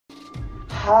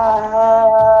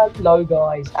Hello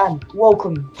guys, and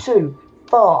welcome to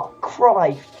Far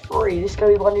Cry 3. This is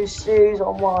going to be my new series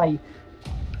on my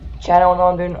channel, and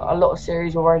I'm doing a lot of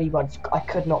series already, but I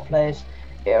could not play it.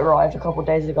 It arrived a couple of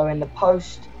days ago in the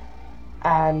post,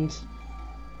 and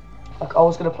like, I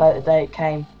was going to play it the day it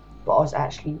came, but I was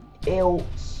actually ill,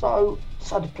 so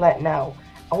decided to play it now.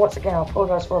 And once again, I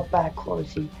apologise for a bad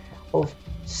quality of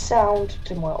sound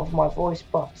to my voice,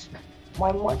 but my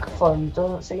microphone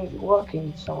doesn't seem to be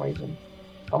working for some reason.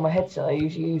 On my headset I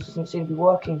usually use doesn't seem to be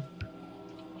working.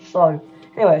 So,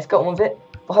 anyway, let's get on with it.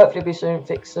 But hopefully it'll be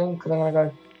fixed soon, because I'm going to go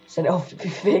send it off to be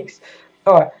fixed.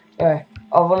 Alright, anyway,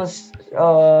 I want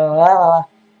to...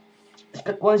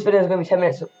 one of these videos is going to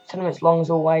be 10 minutes long as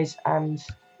always, and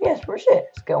yeah, that's pretty much it.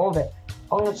 Let's get on with it.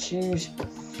 I'm going to choose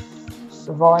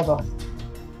Survivor.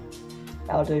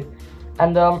 That'll do.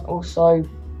 And also, I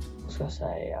was going to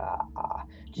say,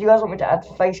 do you guys want me to add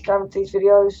face cam to these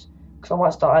videos? Because I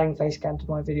might start adding face cam to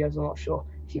my videos, I'm not sure.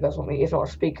 If you guys want me, if not, I'll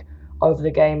speak over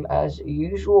the game as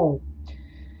usual.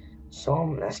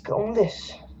 So let's get on with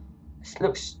this. This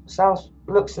looks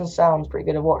and sounds pretty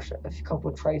good. I've watched a couple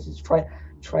of trailers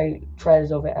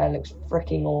of it, and it looks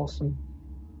freaking awesome.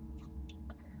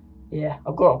 Yeah,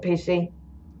 I've got it on PC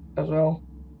as well.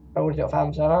 I already got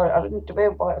Amazon. I didn't do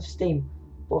it by Steam,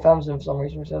 but Amazon for some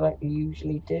reason, which I don't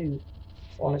usually do.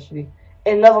 Honestly,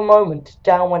 in another moment,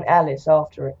 down went Alice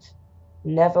after it.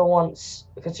 Never once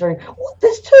considering. What?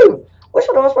 There's two. Which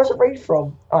one am I supposed to read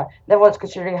from? Alright, never once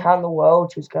considering how in the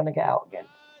world she was gonna get out again.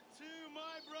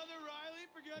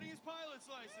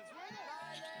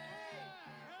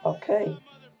 Okay.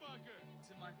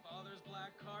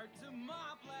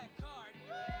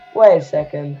 Wait a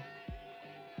second.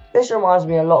 This reminds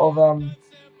me a lot of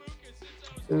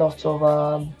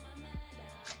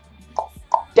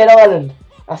Dead Island.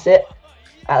 That's it.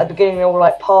 At the beginning they were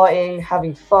like partying,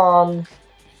 having fun,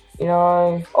 you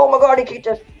know. Oh my god, he kicked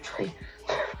a tree.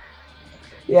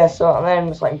 Yeah, so and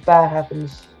then something bad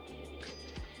happens.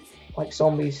 Like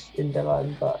zombies in Dead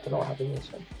Island, but I don't know what happened in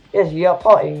this one. Yes, you are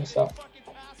partying and stuff.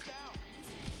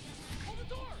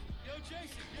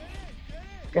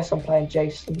 Guess I'm playing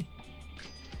Jason.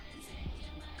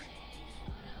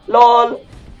 LOL!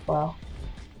 Wow.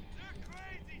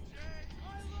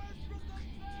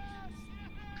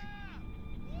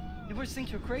 You boys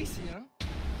think you're crazy, huh?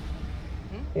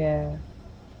 Yeah.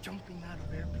 Jumping out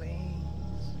of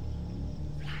airplanes,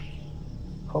 flying.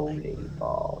 Holy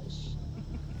balls.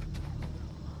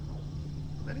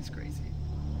 That is crazy.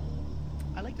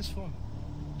 I like this phone.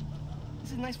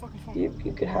 This is a nice fucking phone.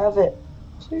 You could have it.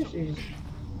 Seriously,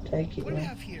 just take it. What do we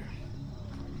have here?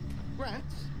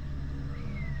 Rats.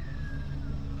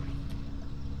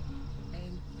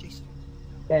 And Jason.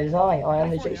 There's I am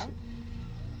the Jason.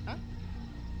 Huh?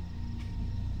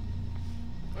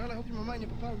 Well, I hope your mama and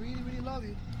your papa really, really love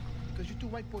you. Because you two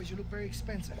white boys, you look very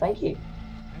expensive. Thank you.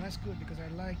 And that's good, because I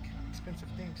like expensive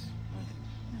things.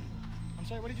 I'm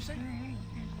sorry, what did you say?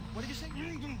 What did you say? Do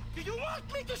you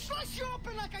want me to slice you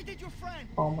open like I did your friend?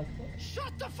 Oh my god.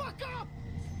 Shut the fuck up!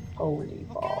 Holy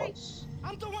Okay? balls.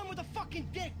 I'm the one with the fucking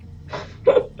dick.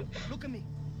 Look at me.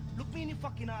 Look me in your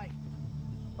fucking eye.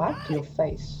 Back to your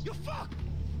face. You fuck!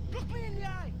 Look me in the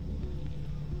eye.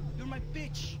 You're my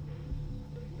bitch.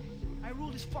 I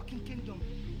rule this fucking kingdom.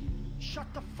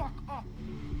 Shut the fuck up,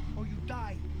 or you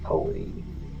die. Holy.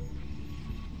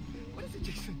 What is it,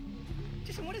 Jason?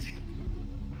 Jason, what is it?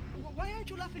 Why aren't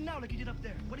you laughing now like you did up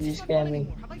there? What is You this not scare fun me.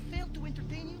 anymore? Have I failed to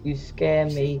entertain you? You scare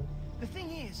me. The thing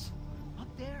is, up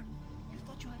there, you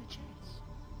thought you had a chance.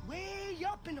 Way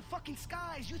up in the fucking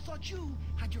skies, you thought you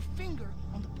had your finger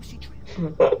on the pussy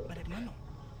trail. But hermano,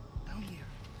 down here.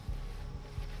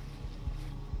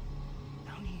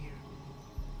 Down here.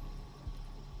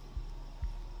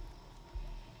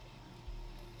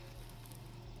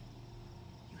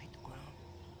 You hit the ground.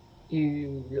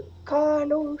 You look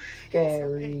kind of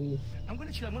scary. Hey, I'm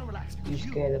gonna chill, I'm gonna relax. You Because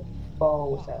scared the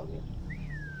balls out of me.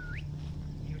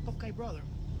 You're a tough guy, brother.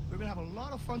 We're gonna have a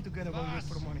lot of fun together when we wait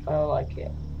for the money. I don't like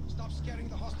it. Stop scaring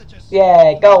the hostages.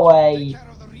 Yeah, go away. Take care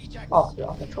of the rejects. Oh,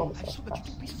 I control I myself. saw that you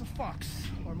two pieces of fox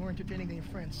are more entertaining than your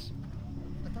friends.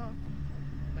 Ta-ta.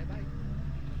 Bye-bye.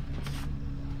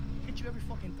 Hit you every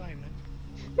fucking time,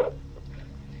 man.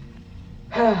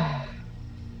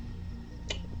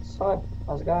 So,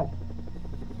 how's it going?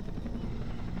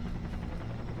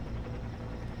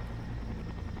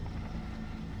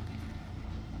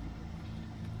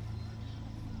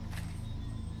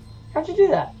 How'd you do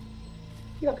that?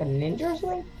 You like a ninja or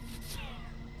something?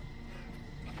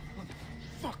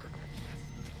 Fuck.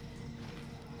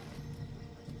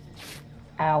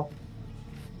 Ow.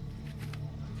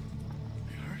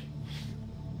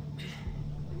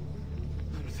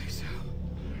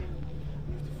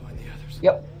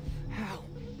 Yep. How?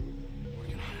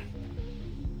 Working on it.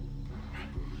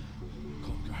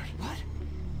 Cold guard. What?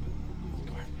 Cold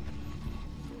guard.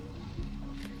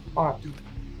 Alright,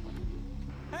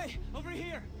 Hey, over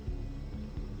here.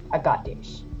 I got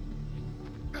this.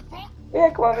 Yeah,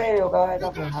 come over here, little guy.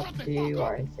 Nothing will happen to you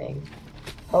or anything.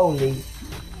 Holy.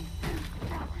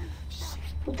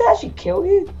 Would that actually kill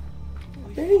you?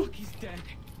 Really? Fuck, he's dead.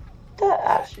 Would that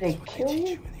actually kill Teach you?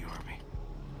 you in the army.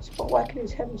 Spot whacking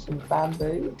his head with some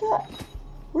bamboo. Would that?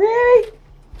 Really?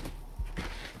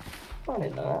 I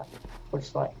didn't know that. Or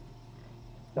just like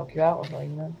knock you out or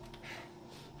something, you know?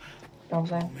 You know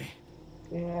what I'm saying? Me.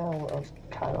 Yeah, well, I was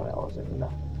kind of on it. I wasn't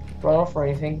gonna run off or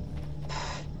anything. I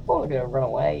wasn't gonna run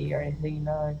away or anything, you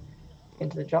know.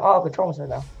 Into the jungle. Oh, I've got trauma set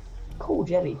now. Cool,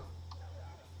 Jelly.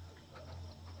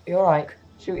 You alright?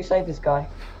 Should we save this guy?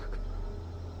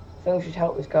 I think we should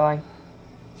help this guy.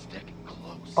 Stick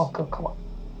close. Oh, God, come on.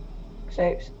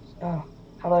 Saves. Oh,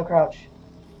 hello, crouch.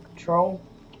 Control.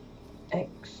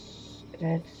 X.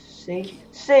 C.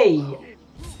 C!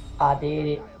 I did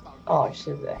it. Oh, just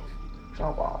sit there.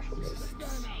 Oh, gosh.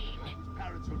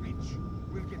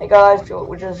 Hey, guys,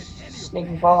 we're just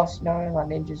sneaking past, you know, like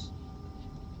ninjas.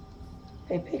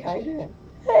 Hey, pig, how you doing?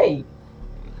 Hey!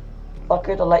 If I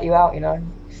could, I'd let you out, you know,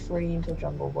 free into the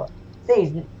jungle, but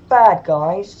these bad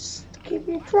guys just keep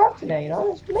you trapped in there, you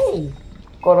know, it's mean.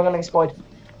 God, I'm gonna explode.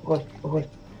 God, God.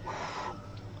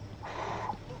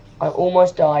 I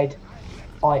almost died.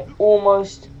 I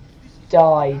almost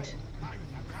died.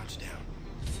 Crouch down.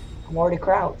 I'm already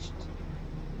crouched.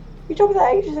 You told me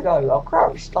that ages ago. I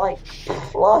crouched like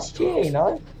last year, you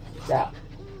know? That.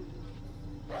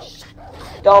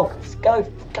 Dog, go.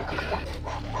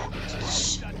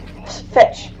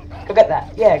 Fetch. Go get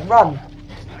that. Yeah, run.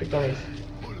 Good boys.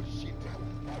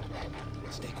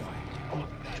 Stay quiet. I'm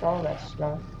trying this,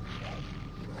 no.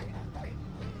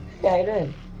 Yeah, how you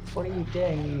doing? What are you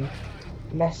doing,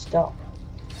 you messed up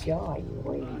guy?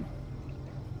 What are you?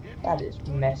 That is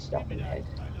messed up in the head.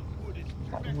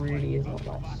 That really is not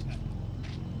nice.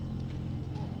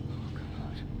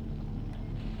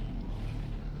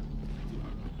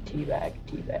 Teabag,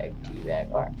 teabag,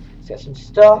 teabag. Alright, let's get some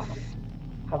stuff.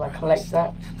 How do I collect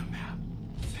that? And the map.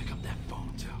 Pick up that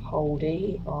phone too. Hold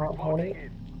E. Alright, hold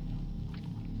it.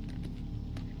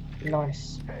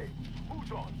 Nice.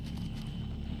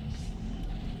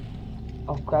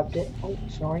 I've grabbed it. Oh,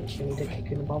 sorry. I need to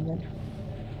kick in the bomb then.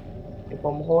 The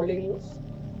bomb holdings.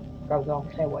 Grab the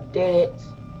okay, what did it?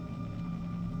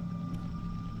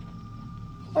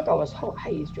 Like I was whole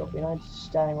haze job, you know, just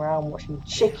standing around watching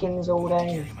chickens all Get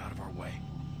day. him out of our way.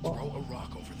 What? Throw a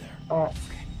rock over there. Alright,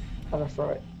 how do I throw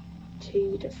it?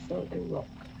 T to throw the rock.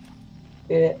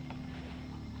 Did it?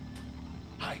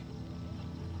 Hi.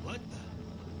 What the?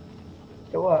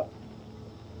 Did it work?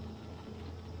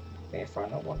 Yeah, throw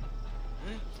another one.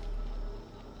 Huh?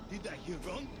 Did I hear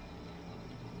wrong?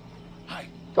 Hi.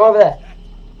 Go over there.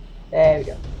 There we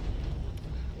go.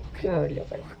 Good little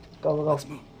fella. Go, go, Let's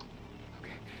go. move.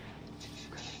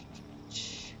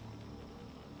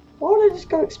 Why don't I just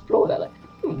go explore that? Like,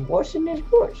 what's in this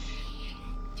bush?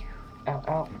 Ow,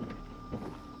 ow.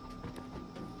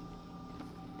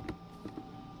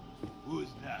 Who's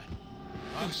that?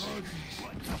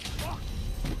 What the fuck?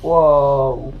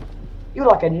 Whoa. You're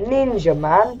like a ninja,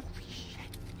 man.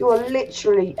 You are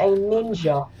literally a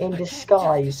ninja in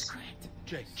disguise.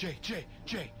 Jay,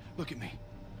 look at me.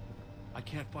 I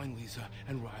can't find Lisa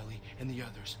and Riley and the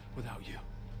others without you.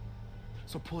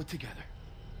 So pull it together.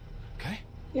 Okay?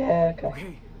 Yeah, okay.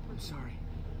 Okay, I'm sorry.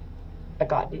 I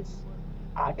got this.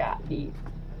 I got this.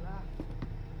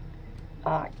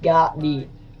 I got this.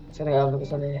 So I think I'll look at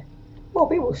something here. Well,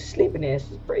 people sleeping here.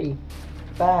 This is pretty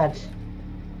bad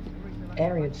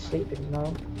area to sleep in, you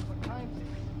know.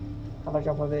 How do I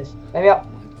jump over this? Maybe up.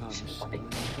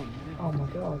 Oh my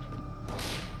god.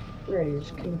 Really,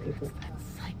 just killing people.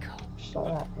 Just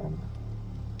like that, man.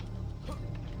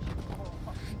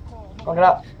 Look it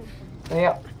up. Maybe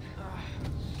up.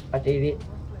 I did it.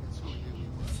 So here we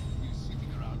were. We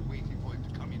sitting around waiting for him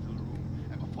to come into the room.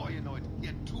 And before you know it, he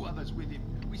had two others with him.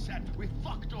 We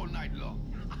fucked all night long.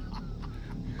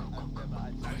 I've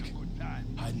had such a good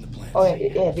time. Hide in the plants. Oh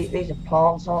yeah, these are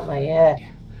plants, aren't they? Yeah.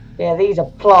 Yeah, these are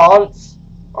plants,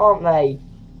 aren't they?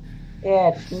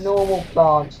 Yeah, just normal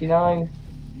plants, you know?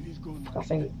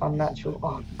 Nothing unnatural.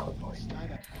 Oh, God.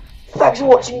 Thanks for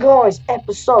watching, guys.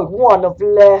 Episode 1 of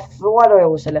Left... Why do I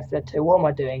always say Left 4 Dead 2? What am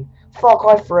I doing? Far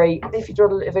Cry 3. If you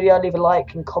enjoyed the video, leave a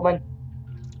like and comment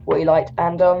what you liked.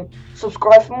 And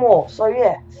subscribe for more. So,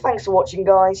 yeah, thanks for watching,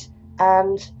 guys.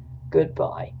 And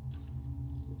goodbye.